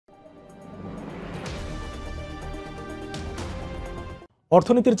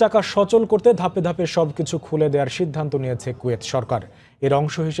অর্থনীতির চাকা সচল করতে ধাপে ধাপে সবকিছু খুলে দেওয়ার সিদ্ধান্ত নিয়েছে কুয়েত সরকার। এর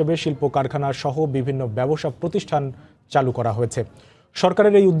অংশ হিসেবে শিল্প কারখানা সহ বিভিন্ন ব্যবসা প্রতিষ্ঠান চালু করা হয়েছে।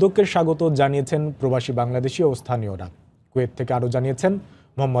 সরকারের এই উদ্যোগকে স্বাগত জানিয়েছেন প্রবাসী বাংলাদেশি ও স্থানীয়রা। কুয়েত থেকে আরও জানিয়েছেন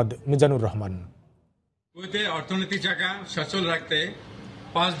মোহাম্মদ মিজানুর রহমান। কুয়েতে অর্থনীতির চাকা সচল রাখতে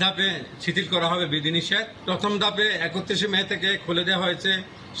 5 ধাপে শিথিল করা হবে বিধিনিষেধ। প্রথম ধাপে 31 মে থেকে খুলে দেওয়া হয়েছে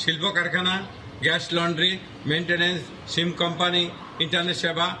শিল্প কারখানা, গ্যাস লন্ড্রি, মেইনটেনেন্স, সিম কোম্পানি, ইন্টারনেট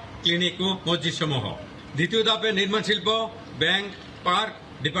সেবা, ক্লিনিক ও মসজিদ সমূহ। দ্বিতীয় ধাপে নির্মাণ শিল্প, ব্যাংক, পার্ক,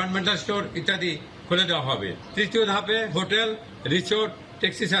 ডিপার্টমেন্টাল স্টোর ইত্যাদি খুলে দেওয়া হবে। তৃতীয় ধাপে হোটেল, রিসোর্ট,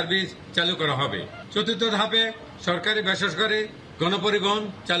 ট্যাক্সি সার্ভিস চালু করা হবে। চতুর্থ ধাপে সরকারি বেসরকারি গণপরিবহন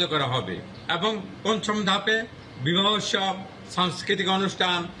চালু করা হবে এবং পঞ্চম ধাপে বিবাহ উৎসব, সাংস্কৃতিক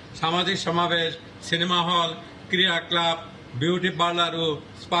অনুষ্ঠান, সামাজিক সমাবেশ, সিনেমা হল, ক্রীড়া ক্লাব, বিউটি পার্লার ও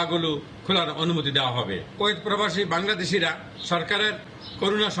স্পাগুলো খোলার অনুমতি দেওয়া হবে। কুয়েত প্রবাসী বাংলাদেশিরা সরকারের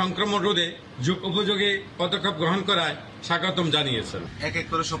করোনা সংক্রমণ রোধে যুগ উপযোগী পদক্ষেপ গ্রহণ করায় স্বাগতম জানিয়েছেন। এক এক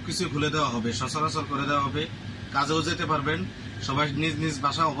করে সবকিছু খুলে দেওয়া হবে, সচরাচর করে দেওয়া হবে, কাজেও যেতে পারবেন, সবাই নিজ নিজ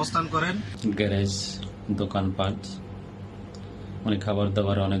বাসায় অবস্থান করেন। গ্যারেজ, দোকানপাট, অনেক খাবার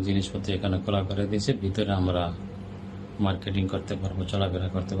দাবার, অনেক জিনিসপত্র এখানে খোলা করে দিয়েছে। ভিতরে আমরা মার্কেটিং করতে পারবো, চলাফেরা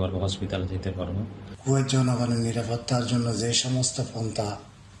করতে পারবো, হসপিটালে যেতে পারবো। কুয়েত জনগণের নিরাপত্তার জন্য যে সমস্ত পন্থা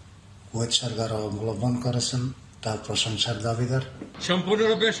কুয়েত সরকার অবলম্বন করেছেন তার প্রশংসার দাবিদার।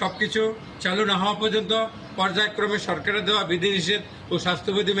 সম্পূর্ণরূপে সবকিছু চালু না হওয়া পর্যন্ত পর্যায়ক্রমে সরকারের দেওয়া বিধিনিষেধ ও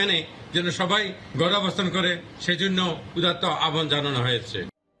স্বাস্থ্যবিধি মেনে যেন সবাই ঘরে অবস্থান করে সেজন্য উদাত্ত আহ্বান জানানো হয়েছে।